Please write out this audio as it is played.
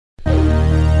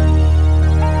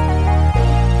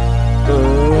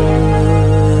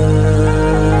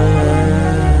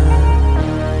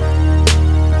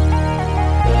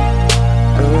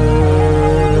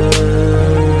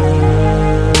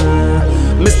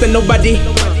Mr. Nobody,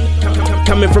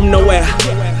 coming from nowhere.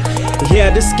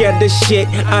 Yeah, to scare the shit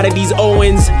out of these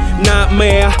Owens.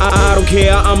 Nightmare, I don't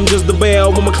care, I'm just the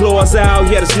bell with my claws out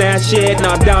here to snatch shit.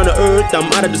 Now down to earth, I'm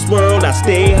out of this world. I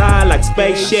stay high like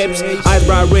spaceships. Eyes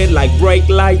bright red like brake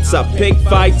lights. I pick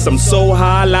fights, I'm so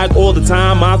high like all the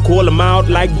time. I call them out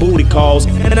like booty calls.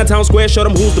 And in that town square, show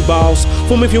them who's the boss.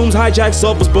 Fumez fumes, hijack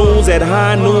silver spoons at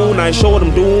high noon. I show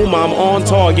them doom, I'm on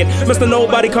target. Mr.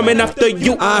 Nobody coming after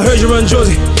you. I heard you run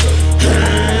Jozi.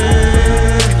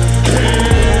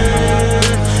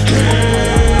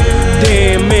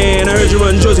 Damn man, I heard you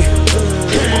run Jozi.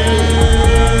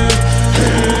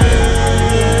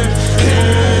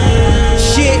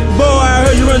 Shit boy, I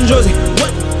heard you run Jozi.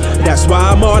 That's why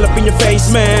I'm all up in your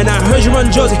face, man. I heard you run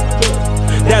Jozi.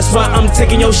 That's why I'm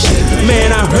taking your shit,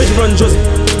 man. I heard you run Jozi.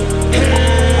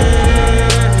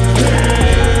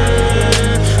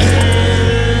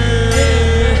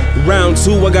 Round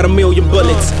two, I got 1,000,000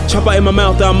 bullets. Chopper in my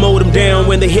mouth, I mow them down.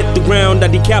 When they hit the ground, I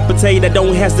decapitate. I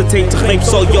don't hesitate to claim.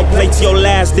 So your plates, your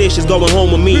last dish is going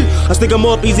home with me. I stick them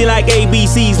up easy like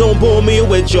ABCs. Don't bore me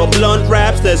with your blunt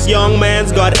raps. This young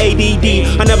man's got ADD.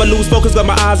 I never lose focus, got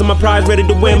my eyes on my prize, ready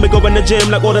to win. We go in the gym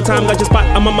like all the time. Got your spot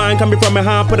on my mind, coming from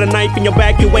behind. Put a knife in your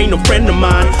back, you ain't no friend of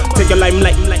mine. Take your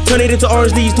limelight, turn it into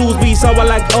orange. These tools be sour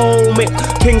like oh man.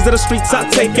 Kings of the streets, I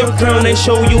take your crown and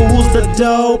show you who's the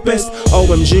dopest.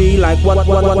 OMG. Like what,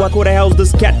 who the hell's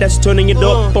this cat that's turning it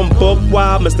up from book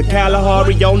wild? Mr.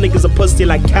 Kalahari, y'all niggas a pussy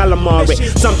like calamari.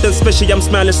 Something special, I'm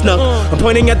smelling snuck. I'm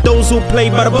pointing at those who play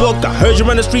by the book. I heard you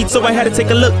run the street, so I had to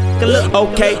take a look.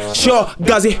 Okay, sure,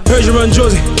 BiGGZ, heard you run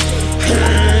Jozi.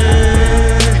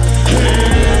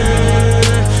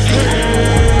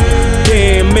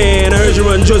 Damn man, I heard you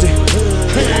run Jozi.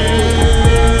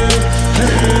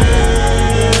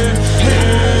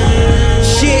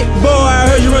 Shit boy, I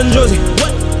heard you run Jozi.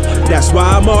 That's why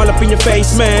I'm all up in your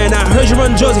face, man. I heard you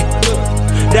run Jozi.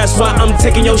 That's why I'm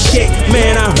taking your shit,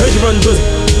 man. I heard you run Jozi.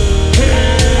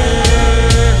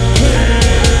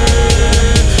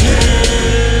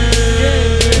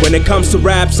 When it comes to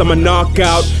raps, I'm a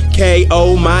knockout.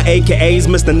 KO, my AKA's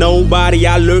Mr. Nobody.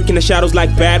 I lurk in the shadows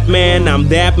like Batman. I'm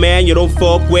that man you don't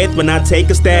fuck with when I take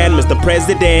a stand. Mr.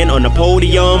 President on the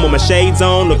podium with my shades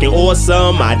on, looking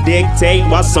awesome. I dictate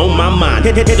what's on my mind.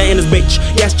 Hit in this bitch.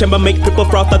 Yes, chamber make people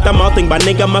froth at the mouthing. But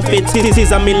nigga, my fit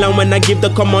is a Milan when I give the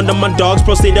command on my dogs.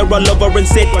 Proceed to roll over and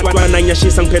sit. Run on your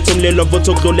shit, some pet, some little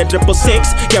voto, go let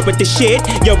 666. Yeah, with this shit,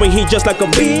 yo, when he just like a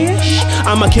bitch.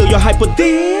 I'ma kill your hype with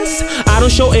this. I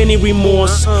don't show any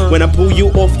remorse when I pull you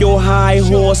off your high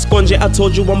horse. Sponge, I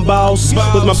told you I'm boss.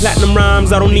 With my platinum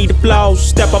rhymes, I don't need applause.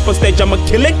 Step up on stage, I'ma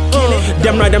kill it.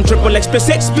 Damn right, I'm triple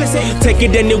explicit. Take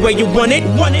it any way you want it.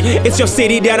 It's your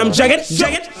city that I'm jagged.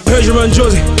 Heard you run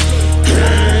Jozi.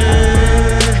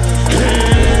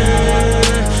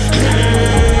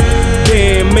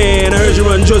 Damn man, I heard you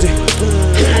run Jozi.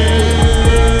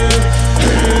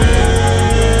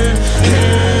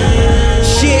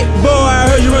 Shit boy, I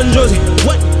heard you run Jozi.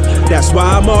 That's why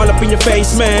I'm all up in your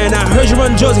face, man. I heard you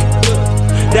run Jozi.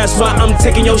 That's why I'm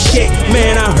taking your shit,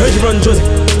 man. I heard you run Jozi.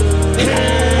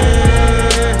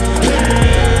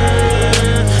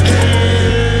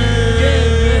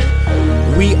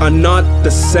 We are not the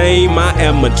same, I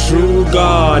am a true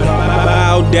God.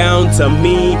 Bow down to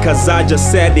me, cause I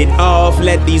just set it off.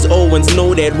 Let these Owens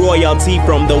know that royalty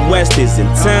from the west is in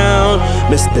town.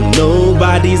 Mr.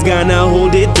 Nobody's gonna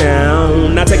hold it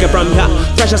down. Now take it from here.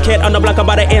 Freshest kid on the block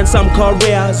about to end some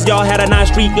careers. Y'all had a nice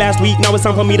streak last week, now it's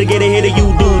time for me to get ahead of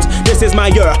you dudes. This is my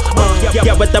year,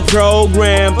 yeah, with the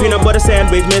program. Peanut butter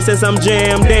sandwich, missing some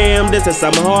jam. Damn, this is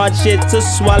some hard shit to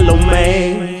swallow,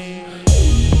 man.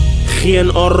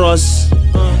 Geen oros,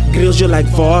 grills you like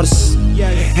Vars.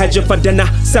 Had you for dinner,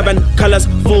 7 colors,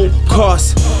 full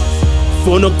course.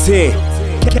 Phone up 10,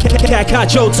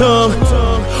 cat your tongue.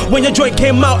 When your joint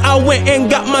came out, I went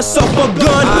and got myself a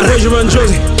gun. I heard you run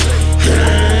Jozi.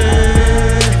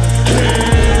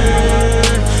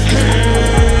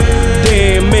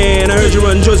 Damn man, I heard you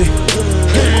run Jozi.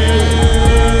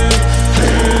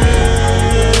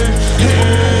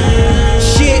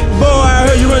 Shit boy, I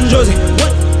heard you run Jozi.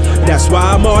 That's why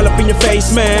I'm all up in your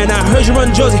face, man. I heard you run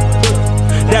Jozi.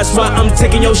 That's why I'm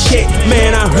taking your shit,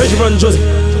 man. I heard you run Jozi.